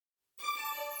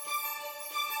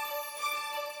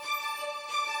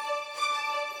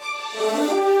Hello,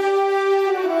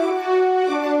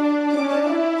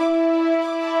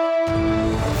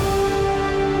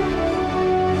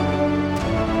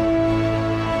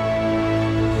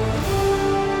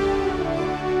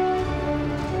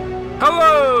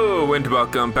 and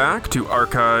welcome back to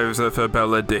Archives of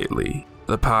Fabella Daily,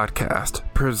 the podcast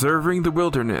preserving the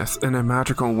wilderness in a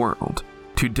magical world.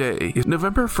 Today is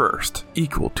November 1st,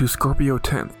 equal to Scorpio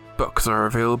 10th. Books are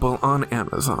available on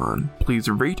Amazon. Please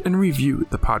rate and review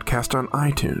the podcast on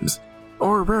iTunes,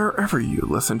 or wherever you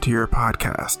listen to your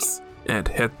podcasts. And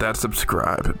hit that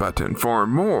subscribe button for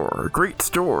more great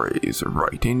stories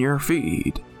right in your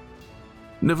feed.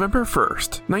 November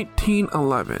 1st,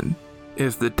 1911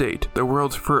 is the date the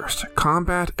world's first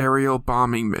combat aerial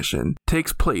bombing mission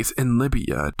takes place in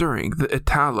Libya during the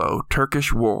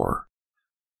Italo-Turkish War.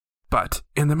 But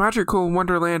in the magical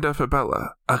wonderland of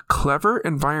Fabella, a clever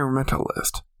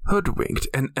environmentalist hoodwinked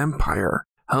an empire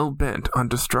hell-bent on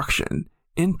destruction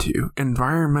into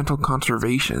environmental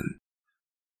conservation.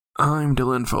 I'm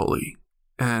Dylan Foley,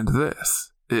 and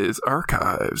this is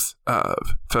Archives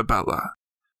of Fabella.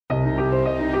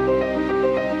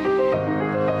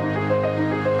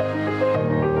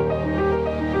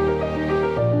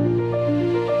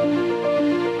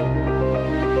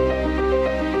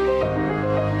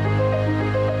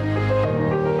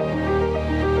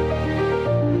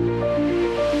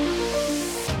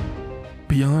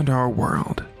 Beyond our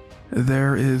world,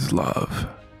 there is love.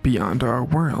 Beyond our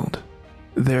world,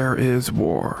 there is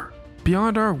war.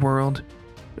 Beyond our world,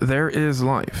 there is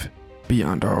life.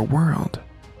 Beyond our world,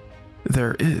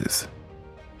 there is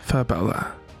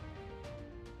Fabella.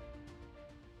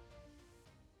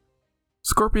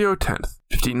 Scorpio 10th,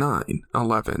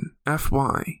 5911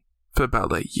 FY,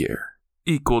 Fabella year,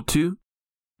 equal to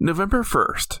November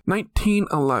 1st,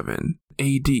 1911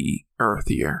 AD,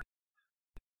 Earth year.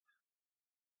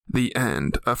 The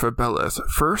end of Fabella's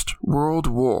First World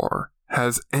War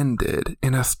has ended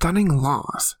in a stunning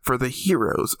loss for the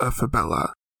heroes of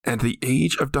Fabella, and the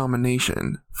Age of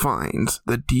Domination finds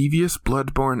the devious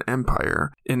Bloodborne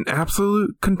Empire in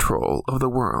absolute control of the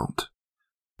world.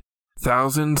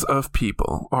 Thousands of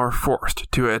people are forced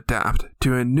to adapt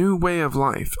to a new way of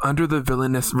life under the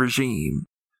villainous regime.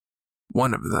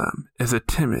 One of them is a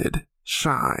timid,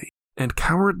 shy, and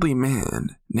cowardly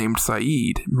man named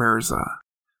Saeed Mirza.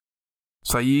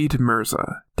 Saeed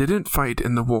Mirza didn't fight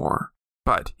in the war,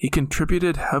 but he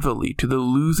contributed heavily to the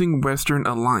losing Western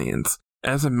Alliance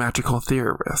as a magical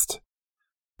theorist.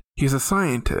 He's a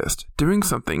scientist doing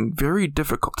something very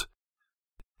difficult,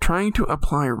 trying to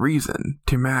apply reason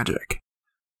to magic.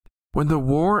 When the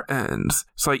war ends,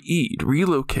 Saeed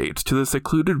relocates to the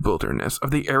secluded wilderness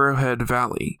of the Arrowhead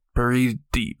Valley, buried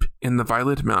deep in the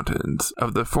Violet Mountains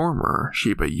of the former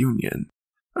Sheba Union.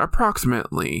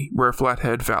 Approximately where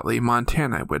Flathead Valley,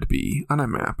 Montana would be on a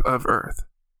map of Earth.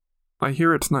 I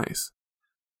hear it's nice.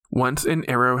 Once in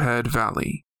Arrowhead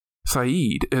Valley,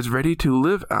 Saeed is ready to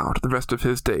live out the rest of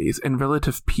his days in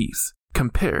relative peace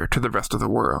compared to the rest of the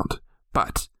world.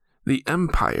 But the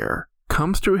Empire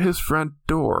comes to his front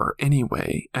door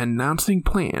anyway, announcing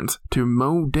plans to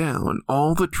mow down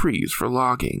all the trees for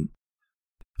logging.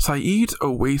 Saeed's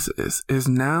oasis is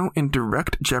now in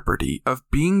direct jeopardy of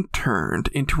being turned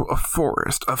into a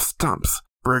forest of stumps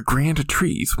where grand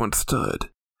trees once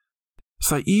stood.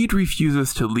 Saeed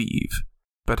refuses to leave,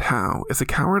 but how is a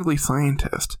cowardly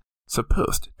scientist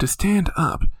supposed to stand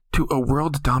up to a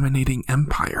world-dominating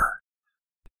empire?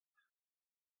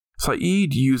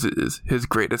 Saeed uses his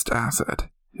greatest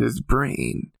asset, his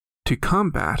brain, to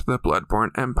combat the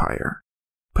Bloodborne Empire.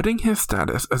 Putting his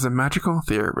status as a magical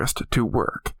theorist to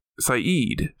work,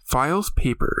 Saeed files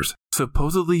papers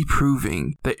supposedly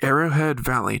proving the Arrowhead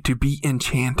Valley to be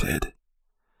enchanted.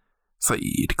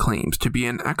 Saeed claims to be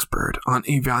an expert on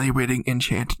evaluating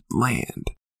enchanted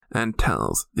land, and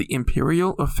tells the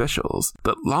Imperial officials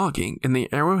that logging in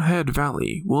the Arrowhead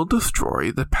Valley will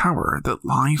destroy the power that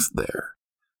lies there.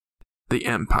 The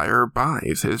Empire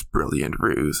buys his brilliant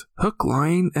ruse, hook,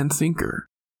 line, and sinker.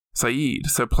 Saeed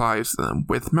supplies them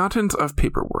with mountains of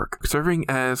paperwork, serving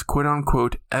as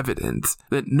quote-unquote evidence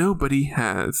that nobody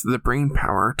has the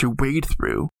brainpower to wade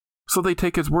through, so they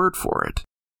take his word for it.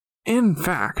 In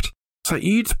fact,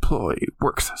 Saeed's ploy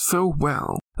works so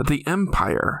well that the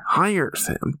Empire hires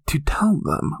him to tell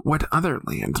them what other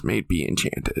lands may be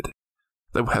enchanted.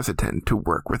 Though hesitant to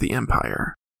work with the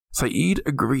Empire, Saeed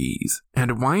agrees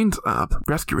and winds up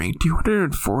rescuing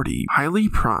 240 highly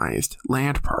prized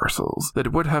land parcels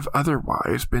that would have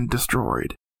otherwise been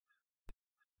destroyed.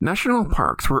 National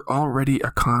parks were already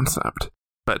a concept,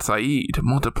 but Saeed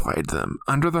multiplied them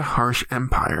under the harsh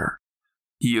Empire.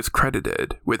 He is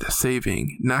credited with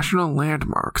saving national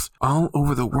landmarks all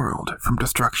over the world from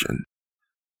destruction.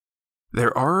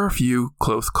 There are a few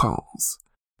close calls,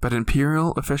 but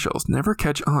Imperial officials never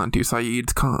catch on to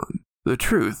Saeed's con. The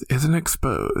truth isn't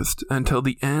exposed until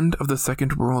the end of the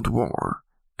Second World War,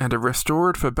 and a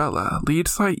restored Fabella leads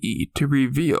Saeed to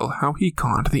reveal how he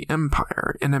conned the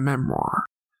Empire in a memoir.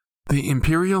 The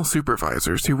Imperial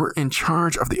supervisors who were in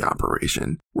charge of the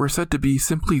operation were said to be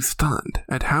simply stunned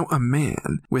at how a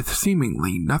man with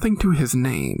seemingly nothing to his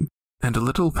name and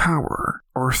little power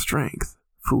or strength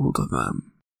fooled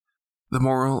them. The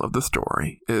moral of the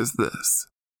story is this: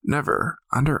 never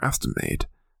underestimate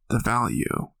the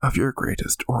value of your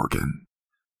greatest organ.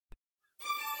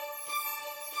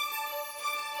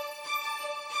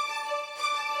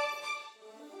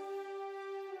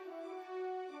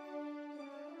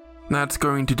 That's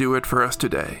going to do it for us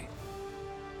today.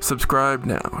 Subscribe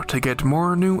now to get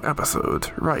more new episodes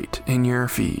right in your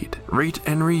feed. Rate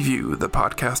and review the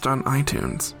podcast on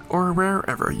iTunes or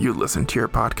wherever you listen to your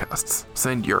podcasts.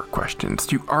 Send your questions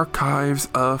to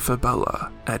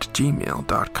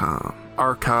archivesoffabella@gmail.com.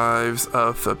 Archives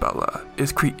of Fabella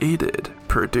is created,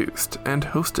 produced, and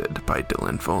hosted by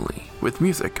Dylan Foley, with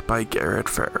music by Garrett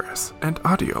Ferris and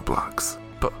audio blocks.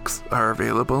 Books are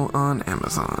available on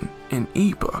Amazon in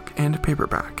ebook and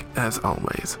paperback. As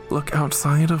always, look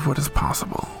outside of what is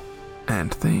possible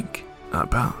and think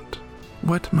about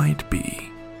what might be.